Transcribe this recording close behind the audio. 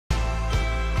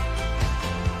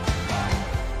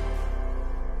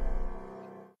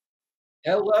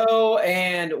Hello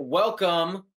and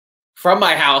welcome from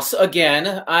my house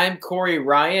again. I'm Corey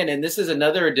Ryan, and this is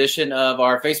another edition of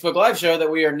our Facebook Live show that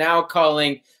we are now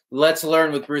calling Let's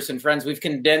Learn with Bruce and Friends. We've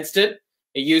condensed it.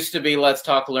 It used to be Let's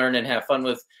Talk, Learn, and Have Fun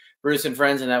with Bruce and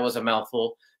Friends, and that was a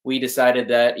mouthful. We decided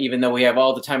that even though we have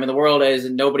all the time in the world, as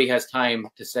nobody has time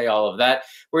to say all of that,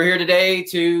 we're here today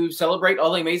to celebrate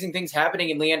all the amazing things happening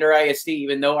in Leander ISD,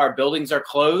 even though our buildings are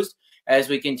closed. As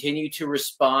we continue to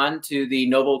respond to the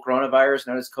novel coronavirus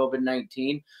known as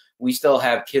COVID-19, we still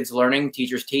have kids learning,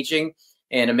 teachers teaching,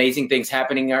 and amazing things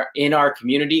happening in our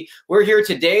community. We're here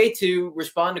today to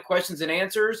respond to questions and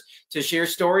answers, to share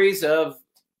stories of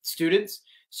students,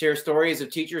 share stories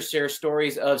of teachers, share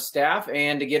stories of staff,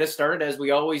 and to get us started, as we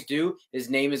always do,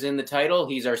 his name is in the title.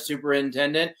 He's our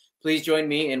superintendent. Please join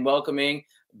me in welcoming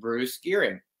Bruce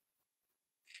Gearing.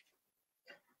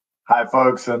 Hi,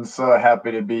 folks, and so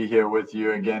happy to be here with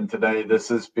you again today. This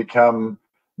has become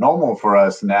normal for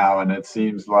us now, and it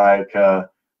seems like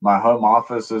my home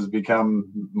office has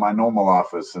become my normal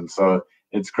office, and so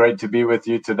it's great to be with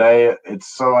you today.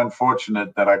 It's so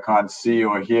unfortunate that I can't see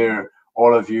or hear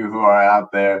all of you who are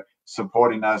out there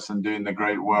supporting us and doing the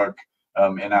great work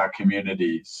in our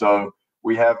community. So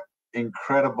we have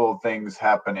incredible things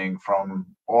happening from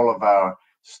all of our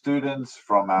students,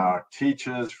 from our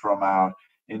teachers, from our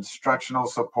instructional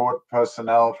support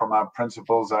personnel, from our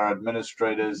principals, our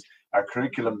administrators, our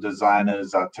curriculum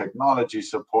designers, our technology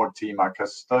support team, our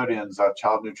custodians, our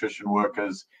child nutrition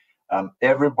workers.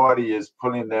 Everybody is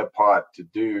pulling their part to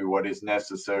do what is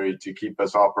necessary to keep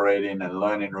us operating and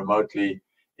learning remotely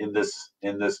in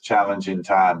this challenging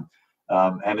time.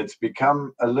 And it's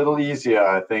become a little easier,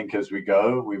 I think, as we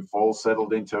go. We've all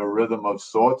settled into a rhythm of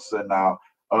sorts in our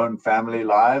own family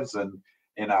lives and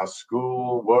in our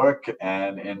school work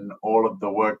and in all of the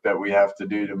work that we have to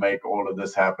do to make all of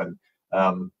this happen.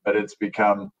 But it's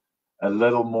become a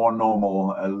little more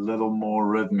normal, a little more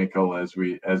rhythmical as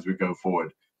we go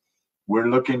forward. We're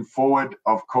looking forward,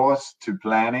 of course, to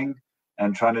planning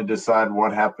and trying to decide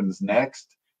what happens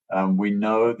next. We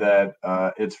know that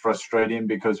it's frustrating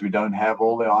because we don't have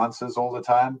all the answers all the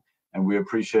time, and we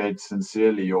appreciate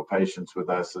sincerely your patience with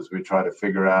us as we try to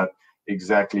figure out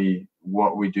exactly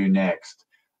what we do next.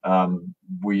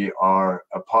 We are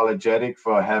apologetic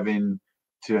for having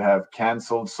to have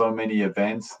canceled so many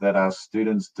events that our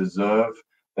students deserve.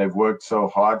 They've worked so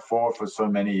hard for so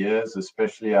many years,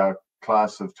 especially our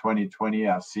class of 2020,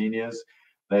 our seniors.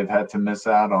 They've had to miss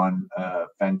out on a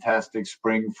fantastic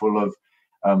spring full of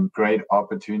great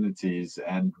opportunities,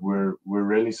 and we're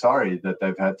really sorry that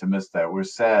they've had to miss that. We're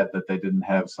sad that they didn't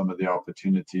have some of the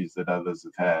opportunities that others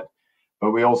have had.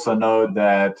 But we also know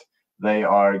that they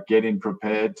are getting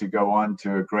prepared to go on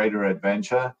to a greater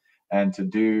adventure and to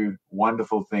do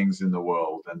wonderful things in the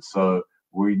world. And so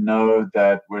we know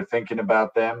that we're thinking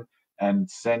about them and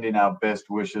sending our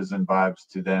best wishes and vibes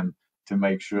to them to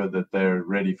make sure that they're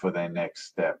ready for their next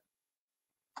step.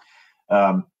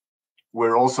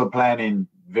 We're also planning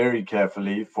very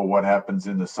carefully for what happens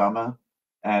in the summer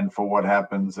and for what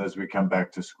happens as we come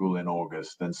back to school in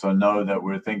August. And so know that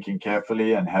we're thinking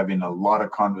carefully and having a lot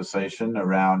of conversation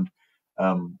around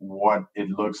what it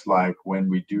looks like when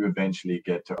we do eventually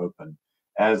get to open.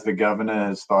 As the governor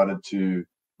has started to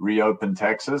reopen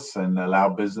Texas and allow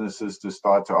businesses to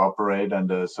start to operate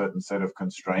under a certain set of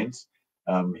constraints,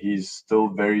 he's still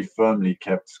very firmly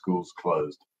kept schools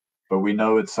closed. But we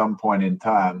know at some point in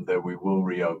time that we will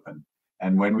reopen.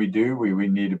 And when we do, we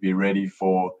need to be ready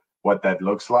for what that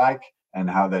looks like and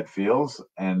how that feels,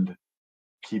 and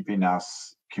keeping our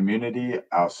community,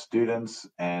 our students,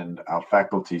 and our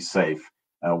faculty safe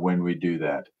when we do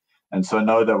that. And so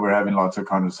know that we're having lots of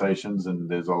conversations, and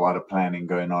there's a lot of planning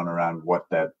going on around what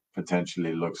that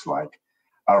potentially looks like.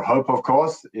 Our hope, of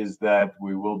course, is that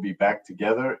we will be back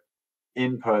together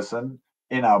in person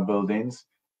in our buildings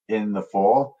in the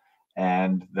fall,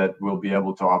 and that we'll be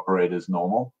able to operate as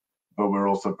normal. But we're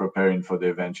also preparing for the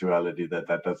eventuality that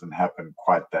that doesn't happen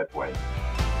quite that way.